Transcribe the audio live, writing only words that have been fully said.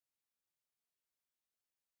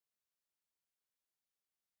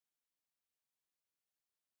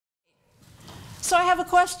So I have a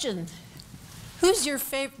question. Who's your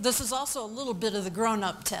favorite? This is also a little bit of the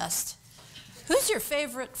grown-up test. Who's your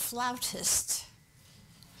favorite flautist?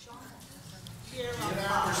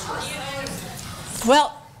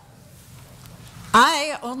 Well,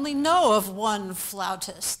 I only know of one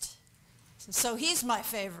flautist, so he's my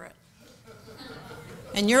favorite.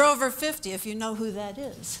 And you're over 50 if you know who that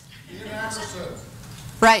is. Ian Anderson.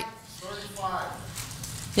 Right.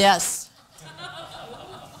 35. Yes.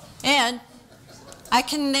 And I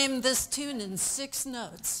can name this tune in 6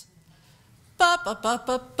 notes. Ba ba ba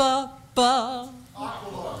ba ba ba.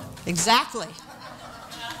 Exactly.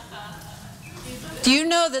 Do you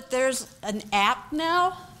know that there's an app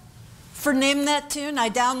now for Name That Tune? I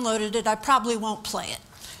downloaded it. I probably won't play it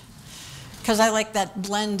because I like that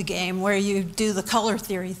blend game where you do the color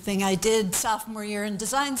theory thing I did sophomore year in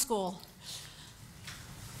design school.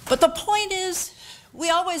 But the point is, we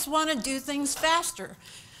always want to do things faster.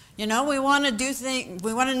 You know, we want to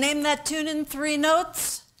name that tune in 3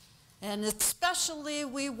 notes, and especially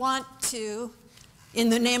we want to, in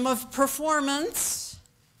the name of performance,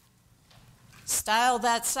 style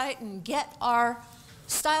that site and get our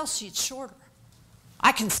style sheet shorter.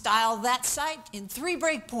 I can style that site in 3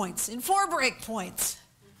 breakpoints, in 4 breakpoints,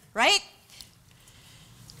 right?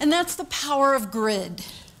 And that's the power of grid.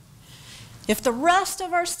 If the rest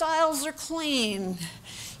of our styles are clean,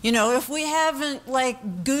 you know, if we haven't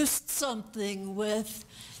like goosed something with,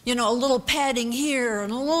 you know, a little padding here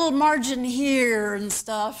and a little margin here and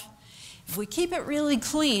stuff, if we keep it really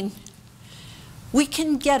clean, we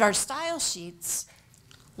can get our style sheets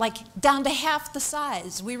like down to half the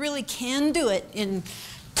size. We really can do it in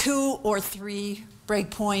 2 or 3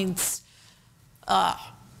 breakpoints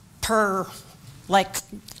per like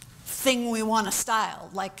thing we want to style,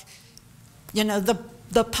 like, you know,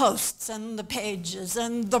 the posts and the pages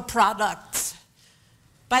and the products.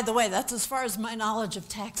 By the way, that's as far as my knowledge of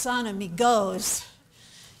taxonomy goes.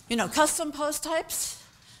 You know, custom post types,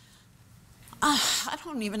 I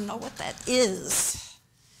don't even know what that is.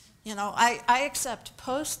 You know, I accept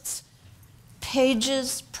posts,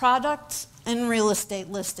 pages, products, and real estate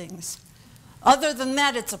listings. Other than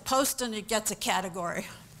that, it's a post and it gets a category.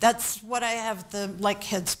 That's what I have the like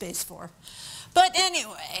headspace for. But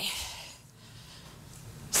anyway,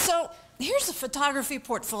 so here's a photography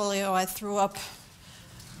portfolio I threw up.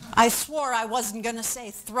 I swore I wasn't going to say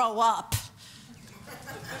throw up.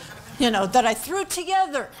 You know, that I threw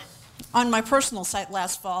together on my personal site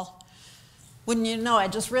last fall. Wouldn't you know, I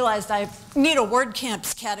just realized I need a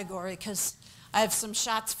WordCamps category because I have some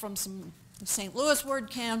shots from some St. Louis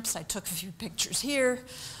WordCamps. I took a few pictures here.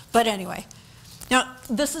 But anyway, now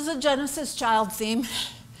this is a Genesis child theme.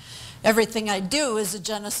 Everything I do is a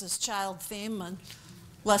Genesis child theme,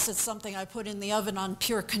 unless it's something I put in the oven on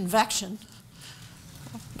pure convection,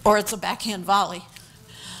 or it's a backhand volley.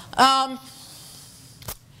 And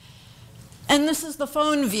this is the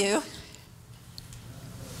phone view.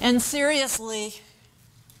 And seriously,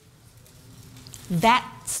 that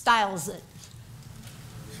styles it.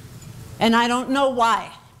 And I don't know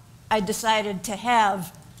why I decided to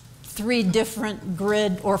have 3 different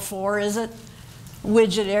grid, or 4, is it,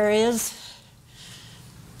 widget areas.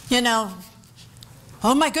 You know,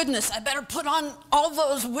 oh my goodness, I better put on all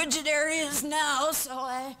those widget areas now so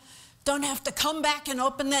I don't have to come back and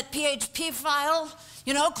open that PHP file,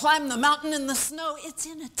 you know, climb the mountain in the snow. It's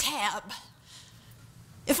in a tab.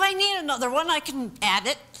 If I need another one, I can add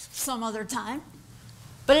it some other time.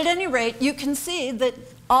 But at any rate, you can see that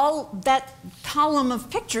all that column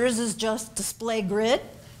of pictures is just display grid,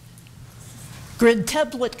 grid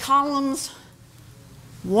template columns,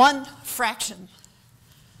 1 fraction.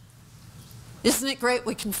 Isn't it great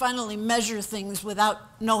we can finally measure things without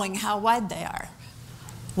knowing how wide they are?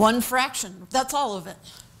 1 fraction, that's all of it.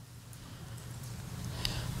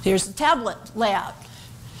 Here's the tablet layout,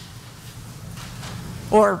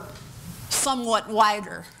 or somewhat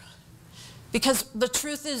wider. Because the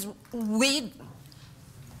truth is,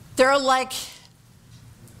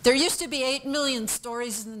 there used to be 8 million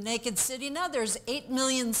stories in the Naked City. Now there's 8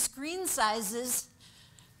 million screen sizes.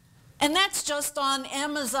 And that's just on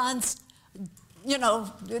Amazon's, you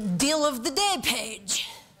know, deal of the day page.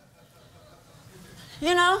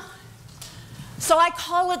 You know? So I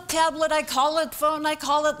call it tablet, I call it phone, I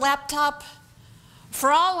call it laptop.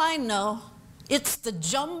 For all I know, it's the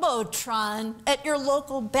Jumbotron at your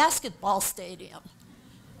local basketball stadium.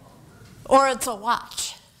 Or it's a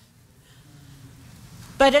watch.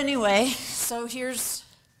 But anyway, so here's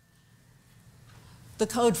the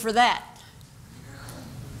code for that.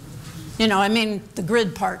 You know, I mean the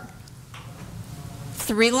grid part.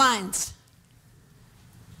 3 lines.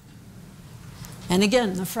 And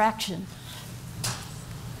again, the fraction.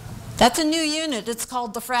 That's a new unit. It's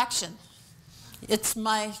called the fraction. It's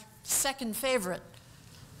my second favorite.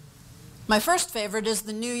 My first favorite is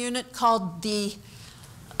the new unit called the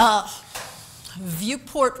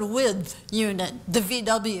viewport width unit, the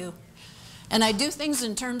VW. And I do things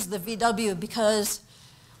in terms of the VW because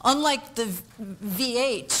unlike the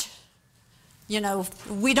VH, you know,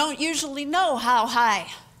 we don't usually know how high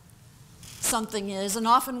something is. And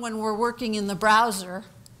often when we're working in the browser,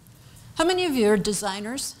 how many of you are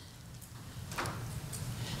designers?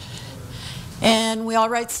 And we all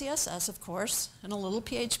write CSS, of course, and a little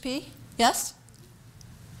PHP, yes?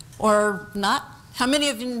 Or not? How many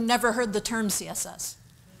of you never heard the term CSS?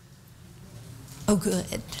 Oh,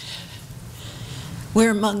 good.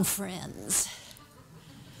 We're among friends.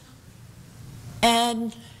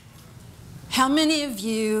 And how many of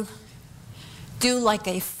you do like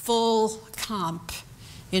a full comp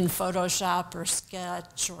in Photoshop or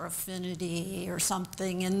Sketch or Affinity or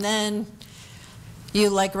something, and then you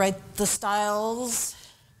like write the styles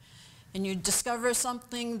and you discover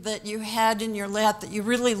something that you had in your lab that you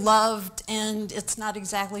really loved and it's not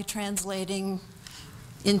exactly translating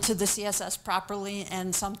into the CSS properly,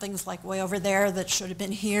 and something's like way over there that should have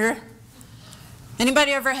been here?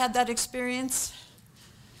 Anybody ever had that experience?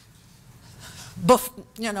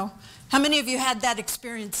 You know, how many of you had that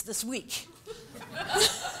experience this week?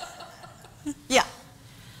 Yeah.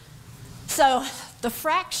 So the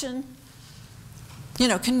fraction, you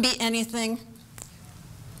know, can be anything.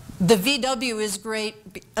 The VW is great,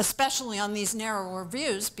 especially on these narrower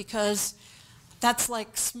views, because that's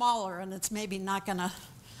like smaller and it's maybe not going to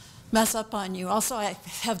mess up on you. Also, I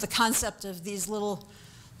have the concept of these little,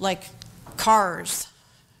 like, cars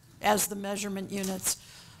as the measurement units.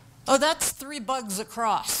 Oh, that's 3 bugs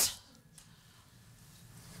across.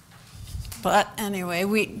 But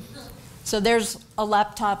anyway, so there's a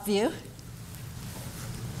laptop view.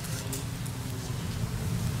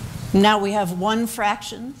 Now we have one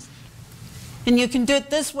fraction. And you can do it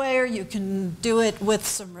this way, or you can do it with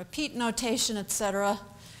some repeat notation, etc.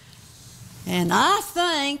 And I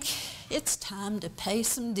think it's time to pay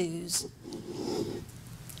some dues.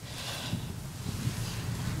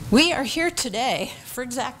 We are here today for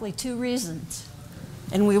exactly 2 reasons.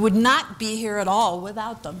 And we would not be here at all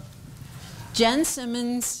without them. Jen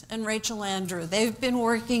Simmons and Rachel Andrew, they've been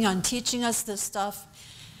working on teaching us this stuff.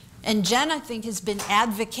 And Jen, I think, has been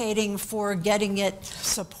advocating for getting it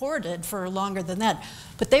supported for longer than that.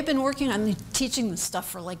 But they've been working on teaching this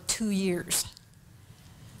stuff for like 2 years.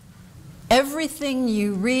 Everything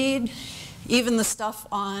you read, even the stuff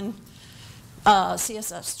on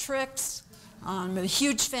CSS tricks, I'm a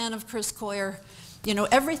huge fan of Chris Coyer, you know,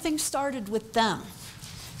 everything started with them.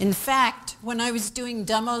 In fact, when I was doing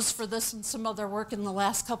demos for this and some other work in the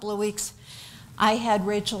last couple of weeks, I had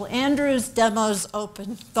Rachel Andrews' demos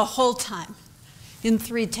open the whole time in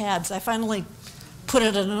 3 tabs. I finally put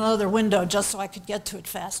it in another window just so I could get to it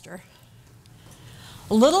faster.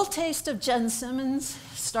 A little taste of Jen Simmons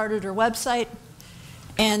started her website,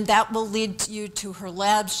 and that will lead you to her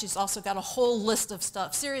labs. She's also got a whole list of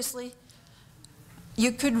stuff. Seriously,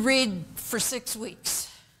 you could read for 6 weeks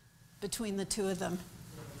between the 2 of them.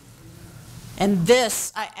 And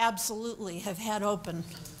this I absolutely have had open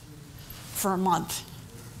for a month.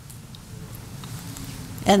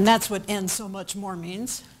 And that's what "and so much more"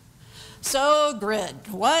 means. So grid,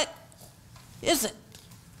 what is it?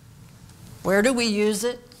 Where do we use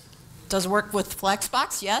it? Does it work with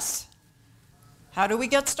Flexbox? Yes. How do we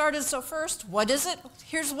get started? So first, what is it?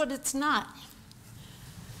 Here's what it's not.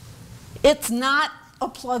 It's not a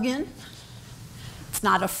plugin. It's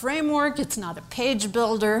not a framework. It's not a page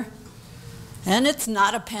builder. And it's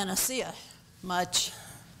not a panacea much.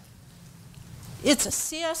 It's a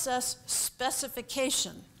CSS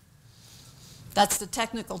specification. That's the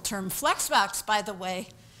technical term. Flexbox, by the way,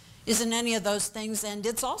 isn't any of those things, and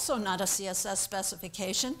it's also not a CSS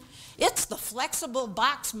specification. It's the flexible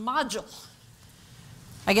box module.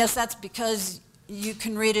 I guess that's because you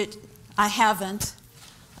can read it, I haven't,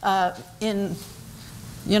 in,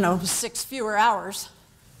 you know, 6 fewer hours.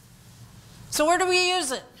 So where do we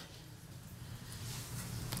use it?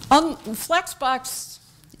 Flexbox,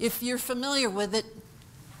 if you're familiar with it,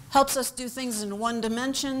 helps us do things in 1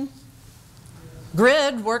 dimension.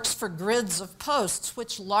 Grid works for grids of posts,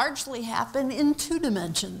 which largely happen in 2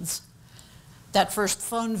 dimensions. That first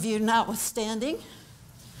phone view notwithstanding.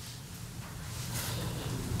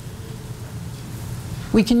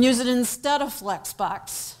 We can use it instead of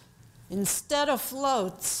Flexbox, instead of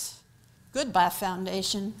floats, goodbye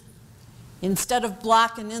foundation, instead of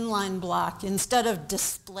block and inline block, instead of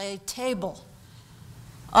display table.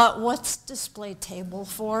 What's display table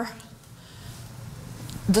for?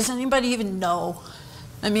 Does anybody even know?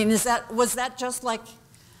 I mean, was that just like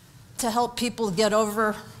to help people get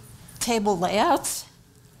over table layouts?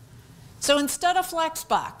 So instead of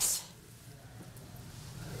Flexbox,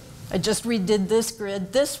 I just redid this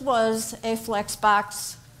grid. This was a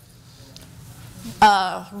Flexbox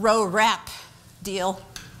row wrap deal.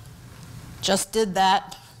 Just did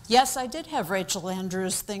that. Yes, I did have Rachel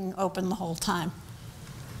Andrews' thing open the whole time.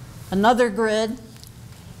 Another grid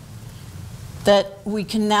that we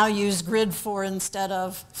can now use grid for instead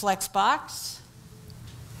of Flexbox.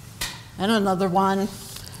 And another one.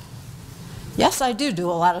 Yes, I do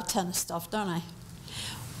a lot of tennis stuff, don't I?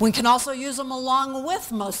 We can also use them along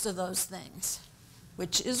with most of those things,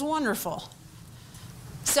 which is wonderful.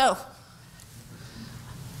 So,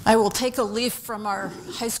 I will take a leaf from our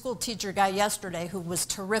high school teacher guy yesterday who was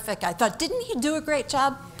terrific. I thought, didn't he do a great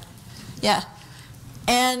job? Yeah.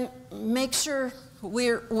 And make sure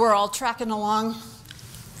we're all tracking along.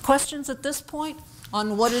 Questions at this point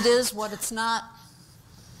on what it is, what it's not?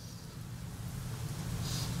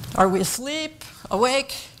 Are we asleep,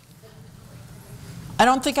 awake? I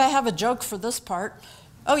don't think I have a joke for this part.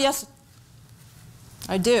 Oh, yes,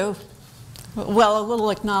 I do. Well, a little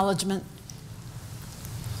acknowledgement.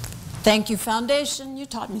 Thank you, Foundation. You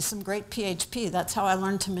taught me some great PHP. That's how I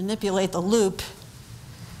learned to manipulate the loop.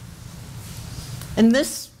 And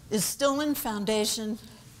this is still in Foundation,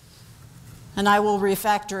 and I will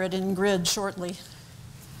refactor it in Grid shortly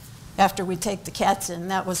after we take the cats in.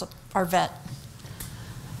 That was our vet.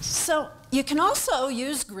 So you can also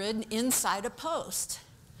use Grid inside a post.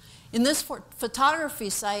 In this photography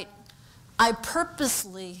site, I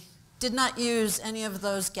purposely did not use any of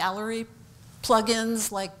those gallery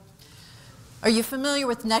plugins. Like, are you familiar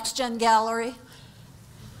with Next Gen Gallery?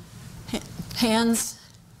 Hands.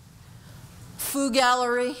 Foo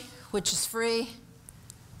Gallery, which is free.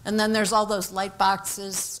 And then there's all those light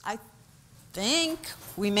boxes. I think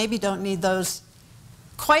we maybe don't need those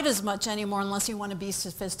quite as much anymore unless you want to be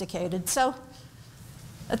sophisticated. So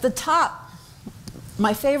at the top,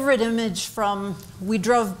 my favorite image from, we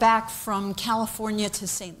drove back from California to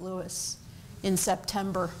St. Louis in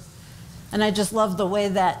September. And I just love the way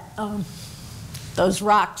that those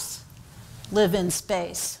rocks live in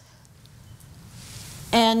space.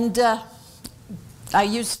 And I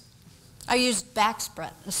use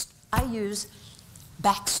backstretch. I use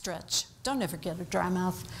backstretch. Don't ever get a dry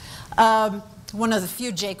mouth. One of the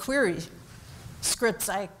few jQuery scripts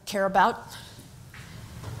I care about.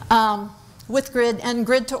 With Grid, and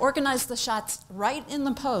Grid to organize the shots right in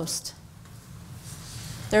the post.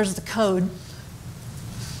 There's the code.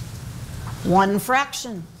 One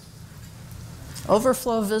fraction.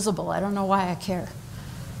 Overflow visible. I don't know why I care.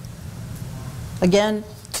 Again,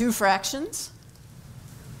 two fractions.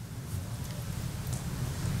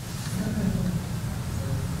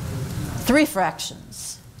 Three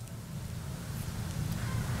fractions.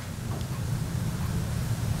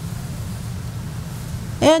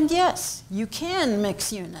 And yes, you can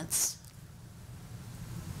mix units.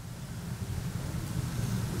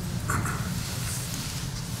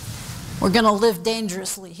 We're going to live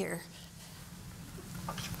dangerously here.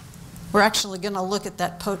 We're actually going to look at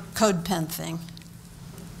that code pen thing.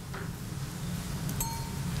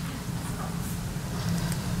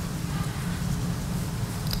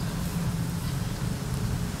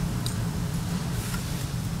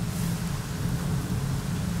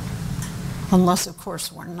 Unless, of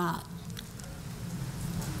course, we're not.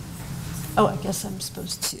 Oh, I guess I'm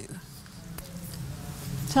supposed to.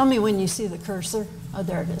 Tell me when you see the cursor. Oh,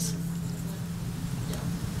 there it is.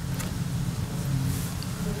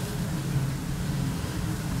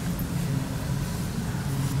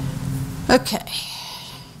 Okay.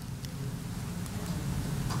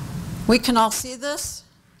 We can all see this?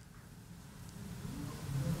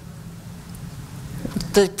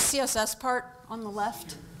 The CSS part on the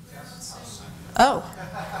left? Oh.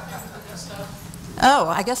 Oh,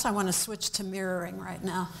 I guess I want to switch to mirroring right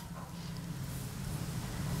now.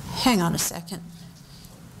 Hang on a second.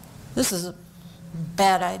 This is a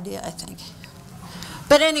bad idea, I think.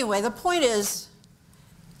 But anyway, the point is,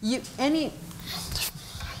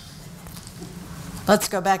 let's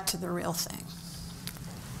go back to the real thing.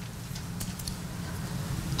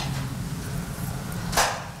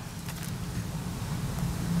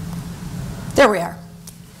 There we are.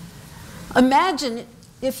 Imagine,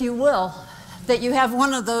 if you will, that you have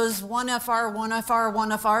one of those 1FR, 1FR,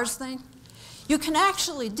 1FRs thing. You can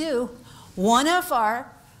actually do 1FR,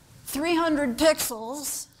 300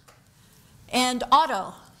 pixels, and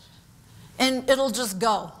auto, and it'll just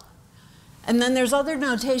go. And then there's other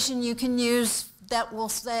notation you can use that will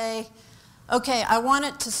say, Okay, I want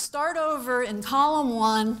it to start over in column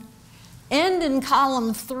 1, end in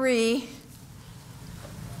column 3,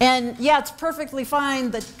 and yeah, it's perfectly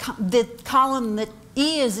fine that the column that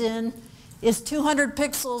E is in is 200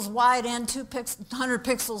 pixels wide and 200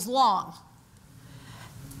 pixels long.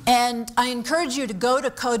 And I encourage you to go to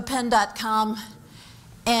codepen.com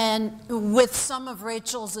and with some of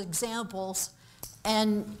Rachel's examples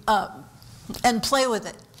and play with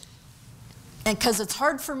it. And because it's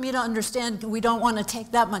hard for me to understand, we don't want to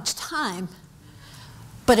take that much time,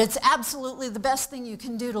 but it's absolutely the best thing you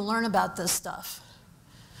can do to learn about this stuff.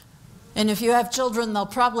 And if you have children, they'll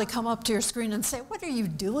probably come up to your screen and say, "What are you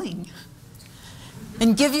doing?"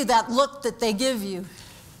 And give you that look that they give you.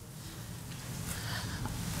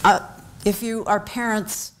 If you are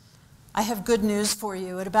parents, I have good news for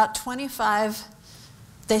you. At about 25,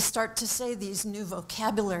 they start to say these new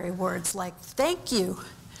vocabulary words like, "Thank you."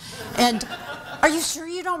 And, "Are you sure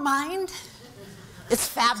you don't mind?" It's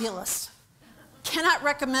fabulous. Cannot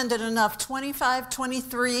recommend it enough. 25,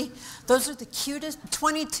 23, those are the cutest,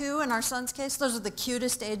 22 in our son's case, those are the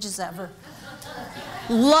cutest ages ever.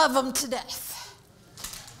 Love them to death.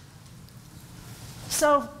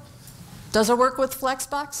 So, does it work with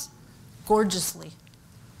Flexbox? Gorgeously.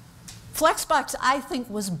 Flexbox, I think,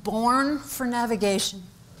 was born for navigation.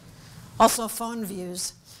 Also phone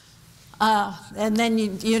views. And then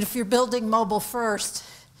if you're building mobile first,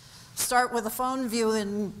 start with a phone view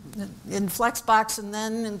in Flexbox, and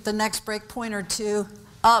then at the next breakpoint or two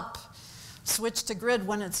up, switch to grid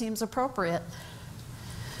when it seems appropriate.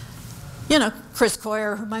 You know, Chris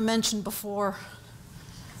Coyer, whom I mentioned before,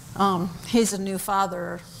 he's a new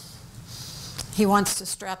father. He wants to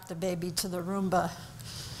strap the baby to the Roomba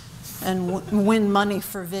and win money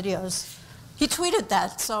for videos. He tweeted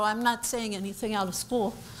that, so I'm not saying anything out of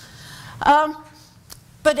school.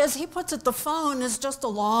 But as he puts it, the phone is just a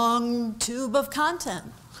long tube of content.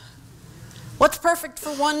 What's perfect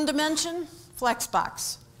for 1 dimension?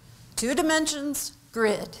 Flexbox. 2 dimensions,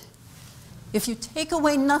 grid. If you take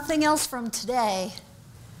away nothing else from today,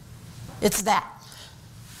 it's that.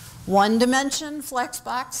 1 dimension,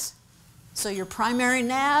 Flexbox. So your primary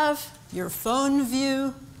nav, your phone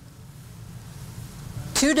view.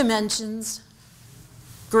 2 dimensions,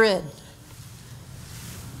 grid.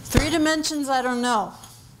 3 dimensions, I don't know.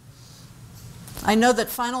 I know that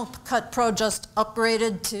Final Cut Pro just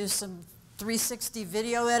upgraded to some 360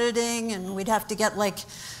 video editing, and we'd have to get like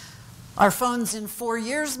our phones in 4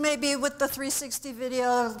 years maybe with the 360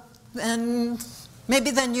 video, and maybe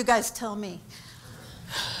then you guys tell me.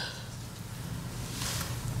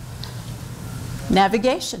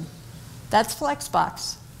 Navigation, that's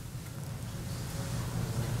Flexbox.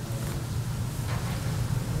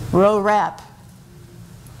 Row wrap.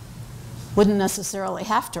 Wouldn't necessarily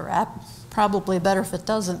have to wrap. Probably better if it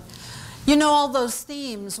doesn't. You know all those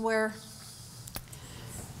themes where,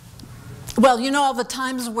 well, you know all the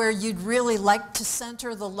times where you'd really like to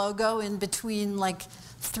center the logo in between like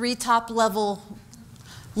 3 top-level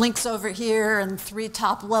links over here and 3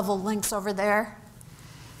 top-level links over there?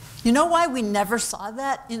 You know why we never saw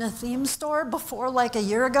that in a theme store before like a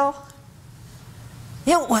year ago?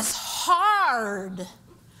 It was hard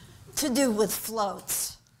to do with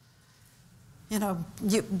floats. You know,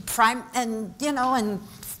 and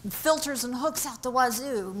filters and hooks out the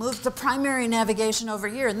wazoo. Moved the primary navigation over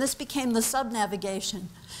here, and this became the sub-navigation.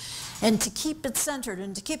 And to keep it centered,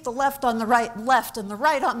 and to keep the left on the right left, and the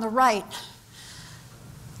right on the right,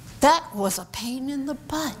 that was a pain in the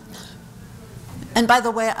butt. And by the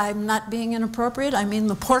way, I'm not being inappropriate, I mean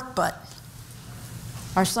the pork butt.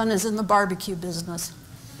 Our son is in the barbecue business.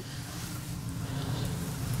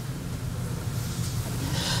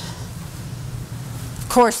 Of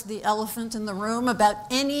course, the elephant in the room about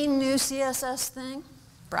any new CSS thing,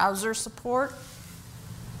 browser support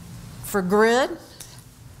for grid,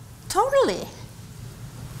 totally.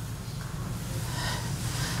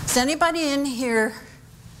 Does anybody in here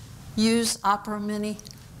use Opera Mini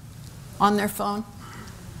on their phone?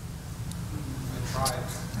 I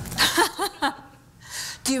tried.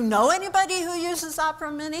 Do you know anybody who uses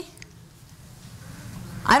Opera Mini?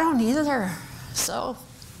 I don't either, so.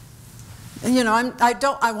 You know,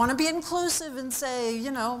 I want to be inclusive and say, you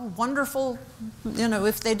know, wonderful, you know,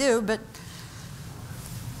 if they do, but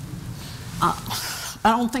I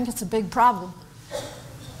don't think it's a big problem.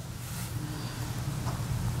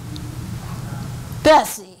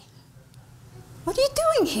 Bessie, what are you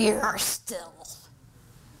doing here still?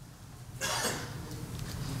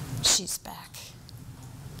 She's back.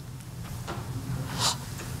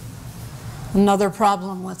 Another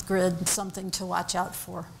problem with grid, something to watch out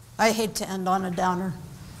for. I hate to end on a downer.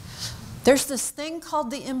 There's this thing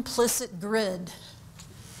called the implicit grid.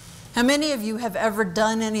 How many of you have ever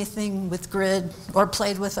done anything with grid or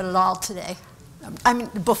played with it at all today? I mean,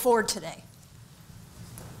 before today.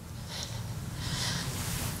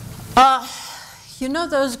 You know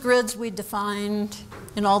those grids we defined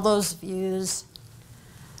in all those views?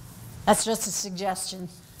 That's just a suggestion.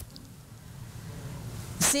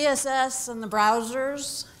 CSS and the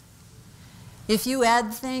browsers, if you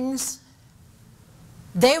add things,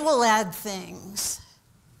 they will add things.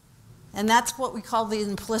 And that's what we call the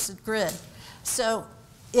implicit grid. So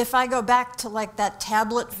if I go back to like that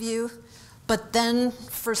tablet view, but then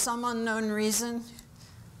for some unknown reason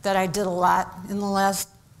that I did a lot in the last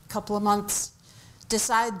couple of months,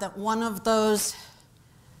 decide that one of those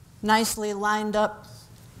nicely lined up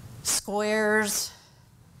squares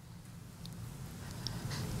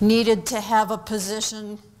needed to have a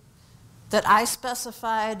position that I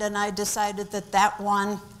specified, and I decided that that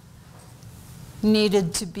one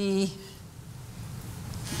needed to be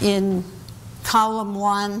in column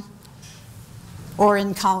 1 or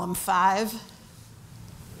in column 5.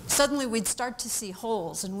 Suddenly we'd start to see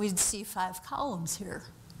holes, and we'd see 5 columns here.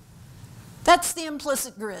 That's the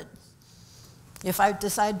implicit grid. If I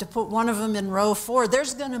decide to put one of them in row 4,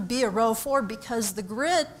 there's going to be a row 4 because the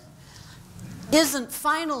grid isn't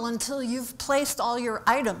final until you've placed all your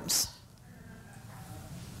items.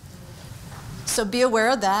 So be aware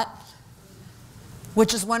of that,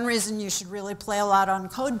 which is one reason you should really play a lot on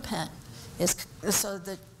CodePen, is so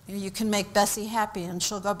that you can make Bessie happy and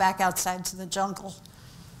she'll go back outside to the jungle.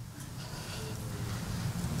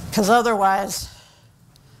 Because otherwise,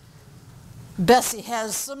 Bessie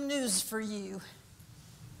has some news for you.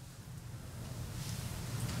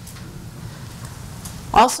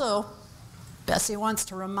 Also, Bessie wants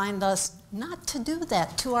to remind us not to do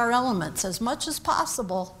that to our elements as much as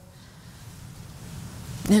possible.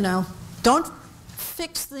 You know, don't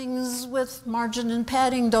fix things with margin and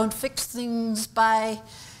padding. Don't fix things by,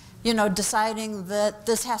 you know, deciding that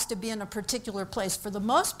this has to be in a particular place. For the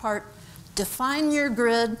most part, define your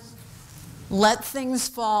grid, let things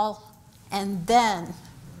fall, and then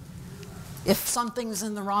if something's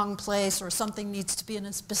in the wrong place or something needs to be in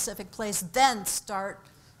a specific place, then start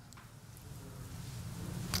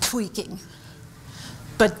tweaking.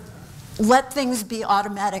 But let things be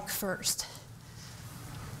automatic first.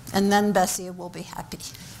 And then Bessie will be happy.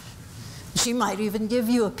 She might even give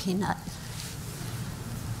you a peanut.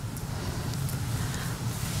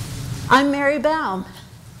 I'm Mary Baum.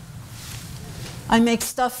 I make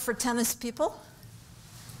stuff for tennis people.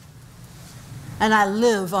 And I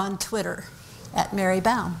live on Twitter at Mary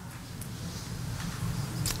Baum.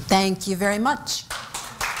 Thank you very much.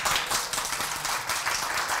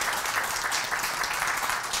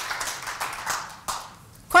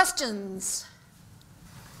 Questions?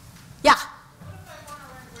 Yeah? What if I want to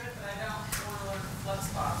learn grid, but I don't want to learn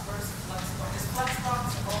Flexbox? Where's Flexbox? Is Flexbox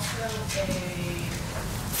also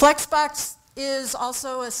Flexbox is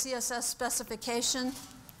also a CSS specification,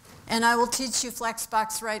 and I will teach you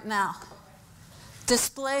Flexbox right now.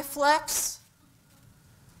 Display flex,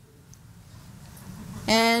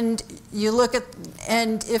 and you look at,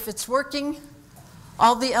 and if it's working,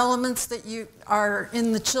 all the elements that you are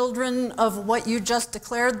in the children of what you just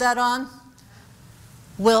declared that on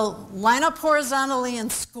will line up horizontally and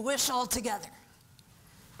squish all together.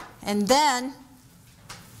 And then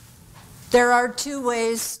there are 2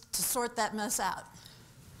 ways to sort that mess out.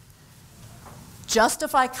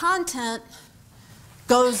 Justify content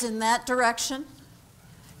goes in that direction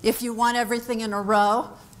if you want everything in a row.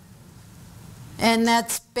 And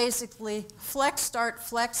that's basically flex start,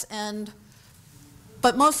 flex end,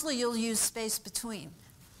 but mostly you'll use space between.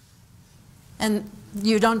 And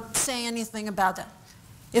you don't say anything about that.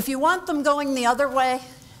 If you want them going the other way,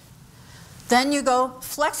 then you go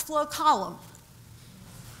flex flow column.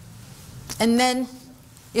 And then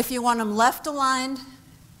if you want them left aligned,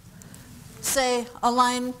 say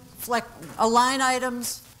align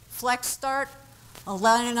items, flex start,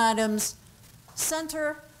 align items,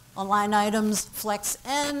 center, align items, flex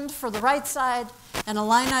end for the right side, and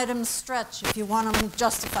align items stretch if you want them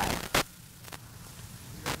justified.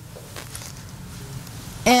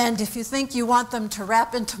 And if you think you want them to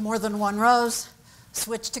wrap into more than 1 rows,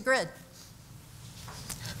 switch to grid.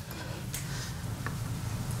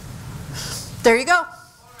 There you go. or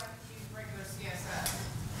I can use regular CSS?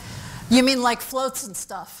 You mean like floats and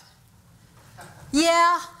stuff?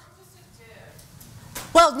 Yeah. Just a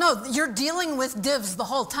div. Well, no, you're dealing with divs the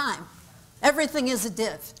whole time. Everything is a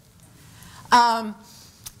div.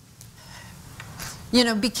 You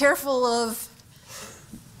know, be careful of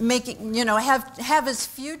making, you know, have as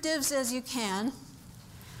few divs as you can.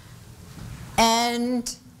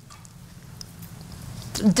 and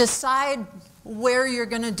decide where you're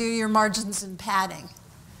going to do your margins and padding.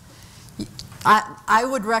 I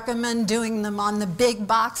would recommend doing them on the big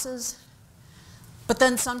boxes, but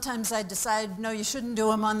then sometimes I decide, no, you shouldn't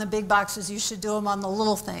do them on the big boxes, you should do them on the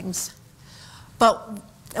little things. But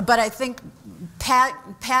I think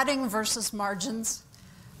padding versus margins,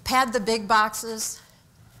 pad the big boxes,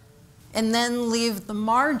 and then leave the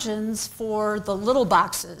margins for the little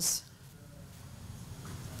boxes,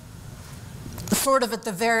 sort of at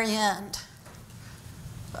the very end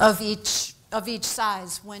of each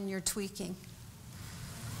size when you're tweaking.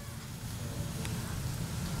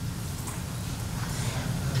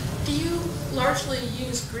 Do you largely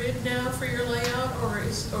use grid now for your layout, or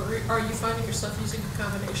are you finding yourself using a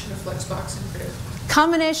combination of Flexbox and grid?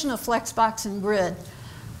 Combination of Flexbox and grid.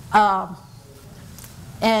 But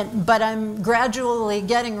I'm gradually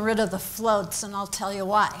getting rid of the floats, and I'll tell you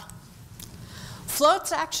why.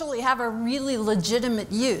 Floats actually have a really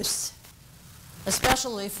legitimate use,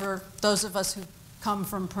 especially for those of us who come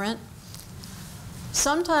from print.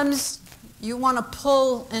 Sometimes you want to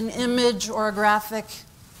pull an image or a graphic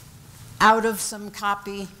out of some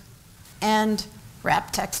copy and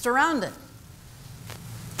wrap text around it.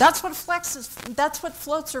 That's what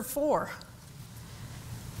floats are for.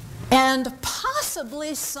 And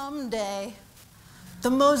possibly someday,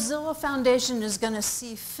 the Mozilla Foundation is going to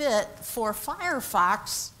see fit for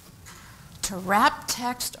Firefox to wrap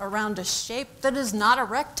text around a shape that is not a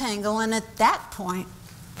rectangle, and at that point,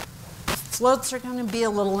 floats are going to be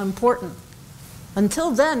a little important.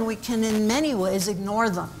 Until then, we can in many ways ignore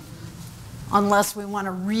them, unless we want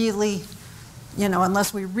to really,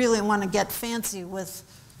 unless we really want to get fancy with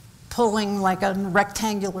pulling like a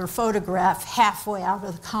rectangular photograph halfway out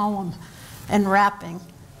of the column and wrapping.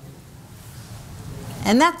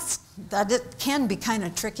 And that it can be kind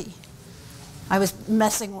of tricky. I was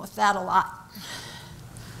messing with that a lot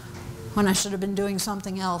when I should have been doing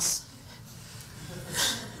something else.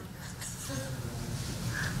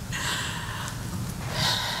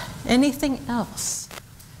 Anything else?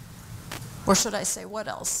 Or should I say what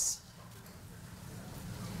else?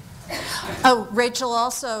 Oh, Rachel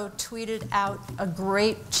also tweeted out a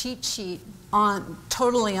great cheat sheet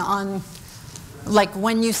totally on like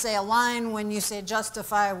when you say align, when you say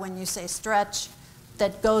justify, when you say stretch,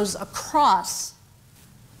 that goes across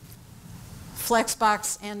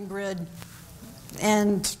Flexbox and grid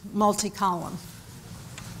and multi-column.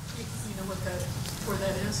 You know where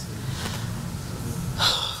that is?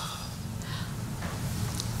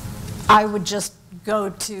 I would just go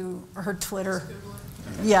to her Twitter.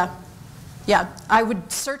 Yeah. I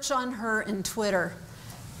would search on her in Twitter.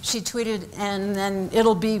 She tweeted, and then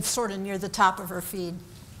it'll be sort of near the top of her feed.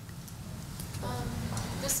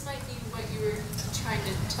 This might be what you were trying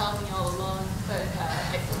to tell me all along, but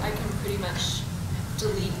I can pretty much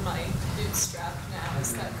delete my Bootstrap now.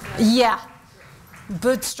 Is that correct? Yeah.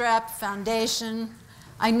 Bootstrap, Foundation.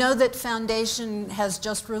 I know that Foundation has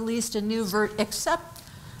just released a new except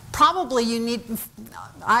probably you need,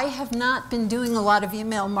 I have not been doing a lot of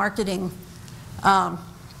email marketing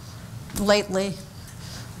lately.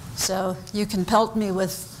 So you can pelt me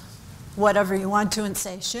with whatever you want to and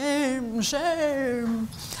say, shame, shame.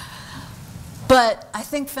 But I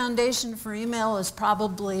think Foundation for email is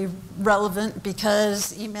probably relevant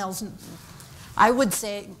because emails, I would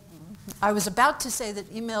say, I was about to say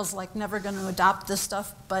that email's like never going to adopt this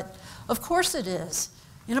stuff, but of course it is.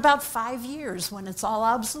 In about 5 years when it's all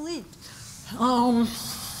obsolete.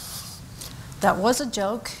 That was a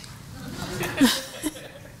joke.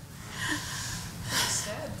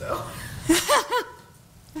 Sad though.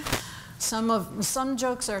 Some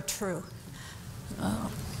jokes are true.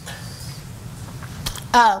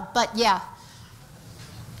 But yeah,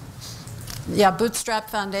 Bootstrap,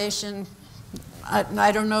 Foundation.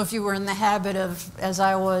 I don't know if you were in the habit of, as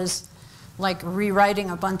I was, like rewriting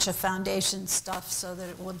a bunch of Foundation stuff so that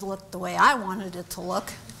it would look the way I wanted it to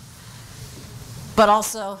look. But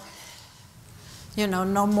also,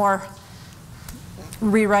 no more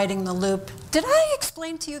rewriting the loop. Did I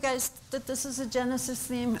explain to you guys that this is a Genesis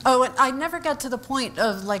theme? Oh, and I never got to the point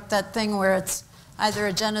of like that thing where it's either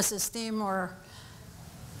a Genesis theme or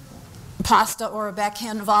pasta or a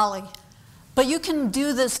backhand volley. But you can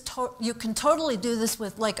do this, you can totally do this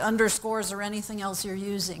with like underscores or anything else you're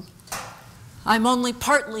using. I'm only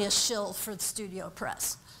partly a shill for the Studio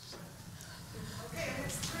Press. Okay,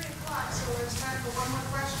 it's 3 o'clock, so it's time for one more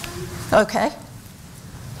question. Okay.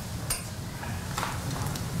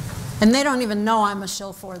 And they don't even know I'm a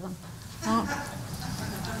shill for them. Oh.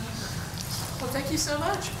 Well, thank you so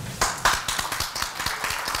much.